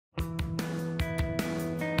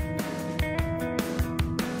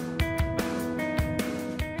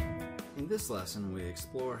this lesson, we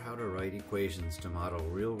explore how to write equations to model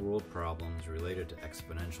real-world problems related to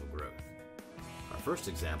exponential growth. Our first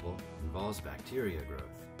example involves bacteria growth.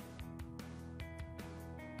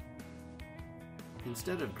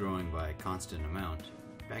 Instead of growing by a constant amount,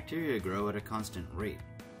 bacteria grow at a constant rate.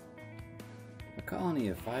 A colony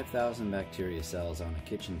of 5,000 bacteria cells on a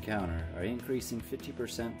kitchen counter are increasing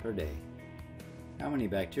 50% per day. How many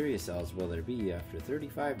bacteria cells will there be after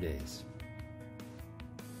 35 days?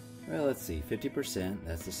 Well, let's see, 50%,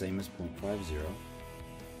 that's the same as 0.50.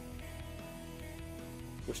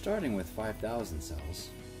 We're starting with 5,000 cells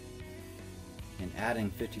and adding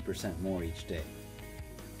 50% more each day.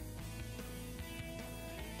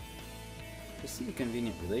 To see a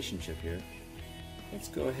convenient relationship here, let's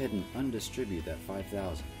go ahead and undistribute that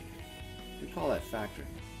 5,000. We call that factoring.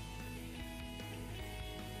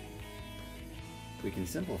 We can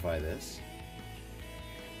simplify this.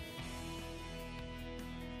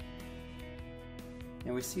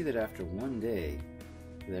 And we see that after one day,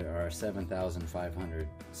 there are 7,500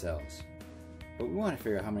 cells. But we want to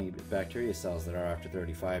figure out how many bacteria cells there are after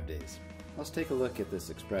 35 days. Let's take a look at this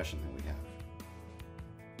expression that we have.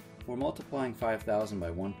 We're multiplying 5,000 by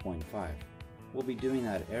 1.5. We'll be doing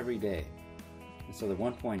that every day. And so the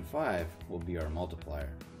 1.5 will be our multiplier.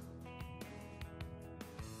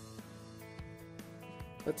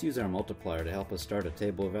 Let's use our multiplier to help us start a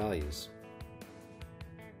table of values.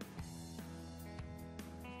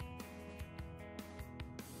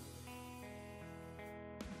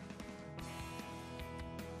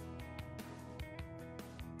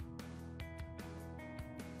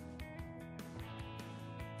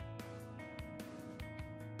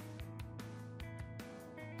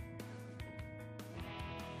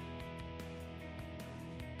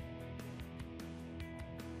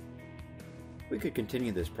 We could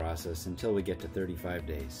continue this process until we get to 35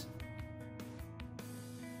 days.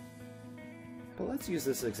 But let's use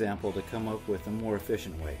this example to come up with a more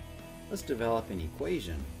efficient way. Let's develop an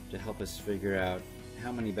equation to help us figure out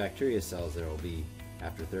how many bacteria cells there will be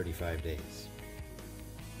after 35 days.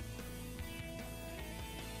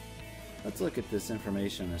 Let's look at this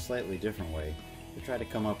information in a slightly different way to try to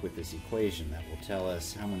come up with this equation that will tell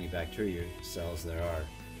us how many bacteria cells there are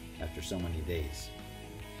after so many days.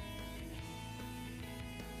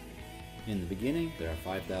 In the beginning, there are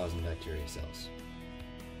 5,000 bacteria cells.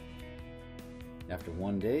 After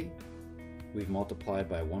one day, we've multiplied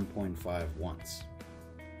by 1.5 once.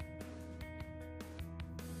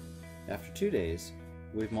 After 2 days,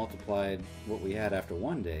 we've multiplied what we had after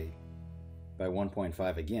one day by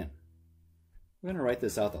 1.5 again. We're going to write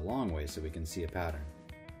this out the long way so we can see a pattern.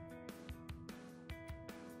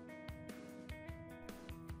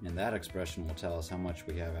 And that expression will tell us how much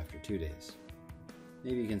we have after 2 days.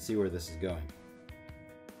 Maybe you can see where this is going.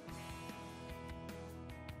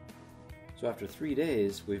 So after 3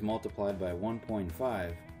 days, we've multiplied by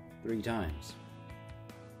 1.5 3 times.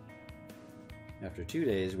 After 2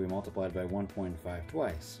 days, we multiplied by 1.5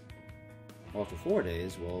 twice. Well, after 4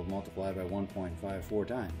 days, we'll multiply by 1.5 4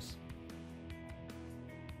 times.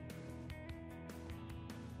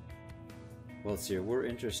 Well, let's see here. We're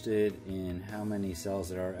interested in how many cells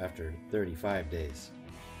there are after 35 days.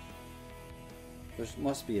 There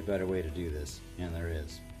must be a better way to do this, and there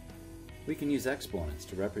is. We can use exponents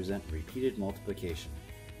to represent repeated multiplication.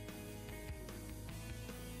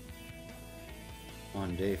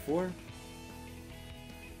 On day 4,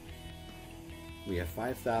 we have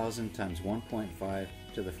 5,000 times 1.5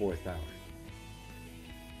 to the 4th power,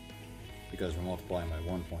 because we're multiplying by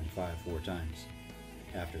 1.5 4 times.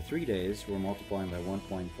 After 3 days, we're multiplying by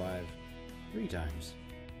 1.5 3 times.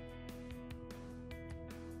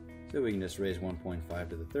 So we can just raise 1.5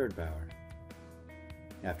 to the 3rd power.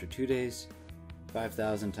 After 2 days,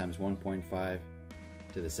 5,000 times 1.5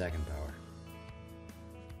 to the 2nd power.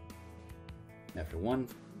 After 1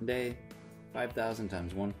 day, 5,000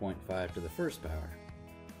 times 1.5 to the 1st power.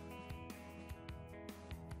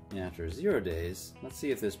 And after 0 days, let's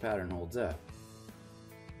see if this pattern holds up.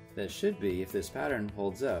 That should be, if this pattern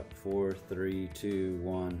holds up, 4, 3, 2,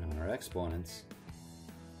 1 on our exponents,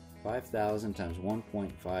 5,000 times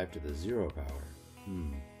 1.5 to the 0 power.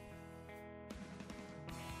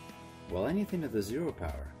 Well, anything to the 0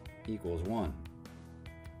 power equals 1.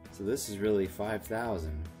 So this is really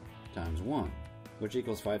 5,000 times 1, which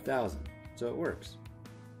equals 5,000. So it works.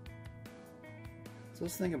 So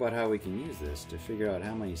let's think about how we can use this to figure out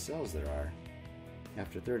how many cells there are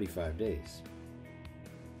after 35 days.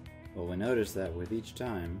 Well, we notice that with each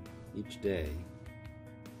time, each day,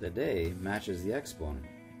 the day matches the exponent.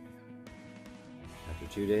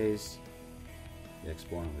 After 2 days, the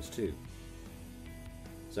exponent was 2.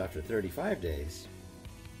 So after 35 days,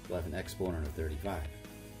 we'll have an exponent of 35.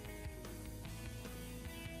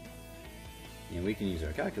 And we can use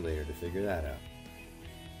our calculator to figure that out.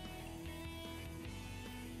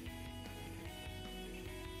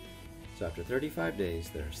 So after 35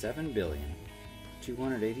 days, there are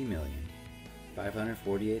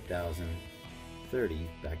 7,280,548,030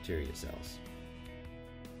 bacteria cells.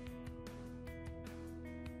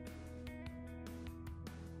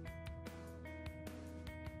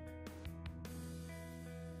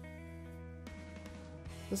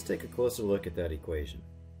 Let's take a closer look at that equation.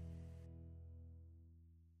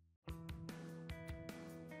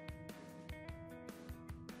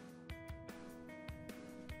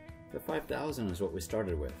 The 5,000 is what we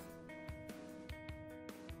started with.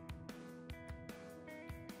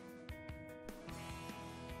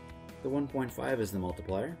 The 1.5 is the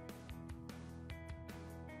multiplier.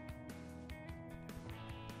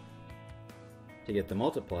 To get the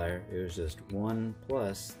multiplier, it was just 1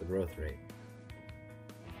 plus the growth rate.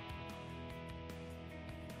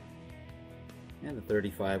 And the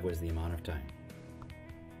 35 was the amount of time.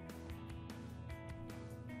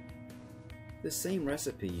 This same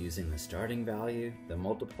recipe using the starting value, the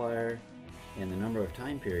multiplier, and the number of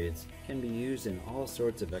time periods can be used in all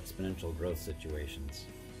sorts of exponential growth situations.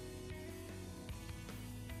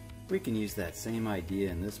 We can use that same idea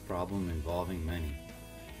in this problem involving money.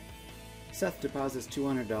 Seth deposits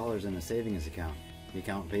 $200 in a savings account. The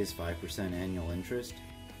account pays 5% annual interest.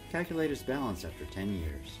 Calculate his balance after 10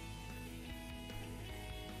 years.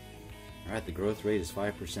 Alright, the growth rate is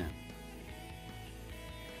 5%.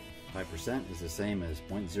 5% is the same as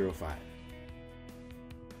 0.05.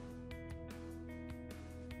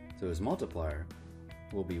 So his multiplier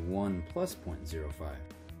will be 1 plus 0.05.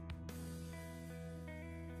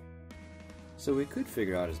 So we could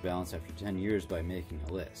figure out his balance after 10 years by making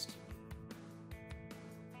a list.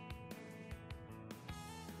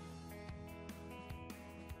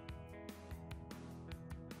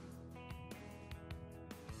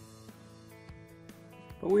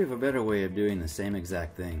 But we have a better way of doing the same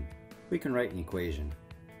exact thing. We can write an equation.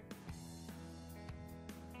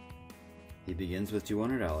 He begins with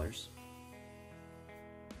 $200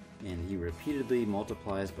 and he repeatedly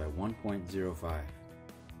multiplies by 1.05.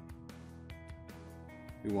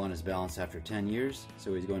 We want his balance after 10 years,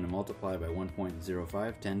 so he's going to multiply by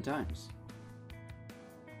 1.05 10 times.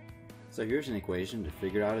 So here's an equation to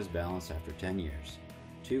figure out his balance after 10 years.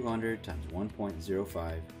 200 times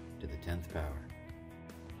 1.05 to the 10th power.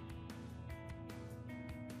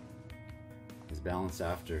 His balance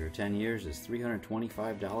after 10 years is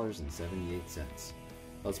 $325.78.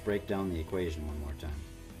 Let's break down the equation one more time.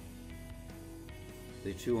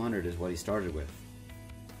 The 200 is what he started with.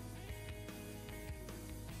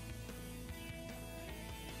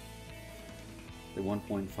 The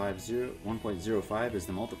 1.05 is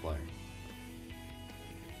the multiplier.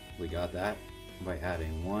 We got that by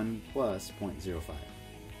adding 1 plus 0.05.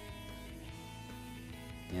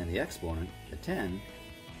 And the exponent, the 10,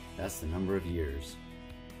 that's the number of years.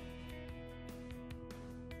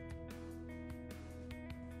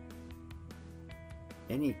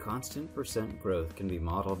 Any constant percent growth can be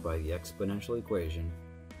modeled by the exponential equation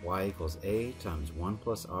y equals a times 1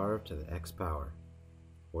 plus r to the x power,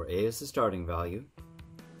 where a is the starting value,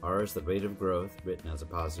 r is the rate of growth written as a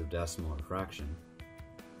positive decimal or fraction,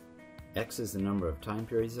 x is the number of time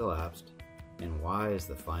periods elapsed, and y is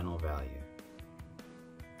the final value.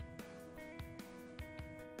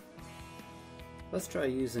 Let's try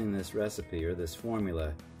using this recipe or this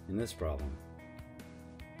formula in this problem.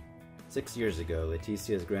 6 years ago,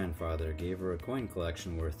 Leticia's grandfather gave her a coin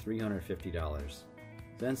collection worth $350.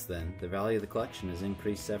 Since then, the value of the collection has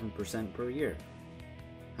increased 7% per year.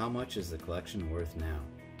 How much is the collection worth now?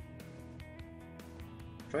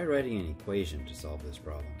 Try writing an equation to solve this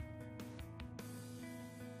problem.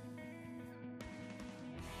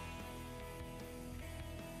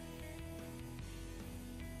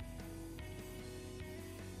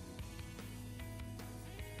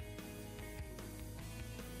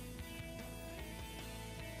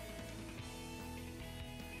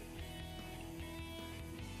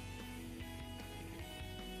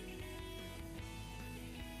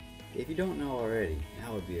 If you don't know already,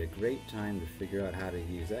 now would be a great time to figure out how to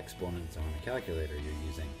use exponents on a calculator you're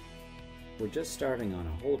using. We're just starting on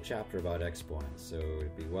a whole chapter about exponents, so it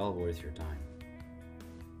would be well worth your time.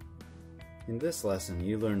 In this lesson,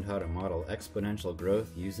 you learned how to model exponential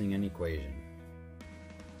growth using an equation.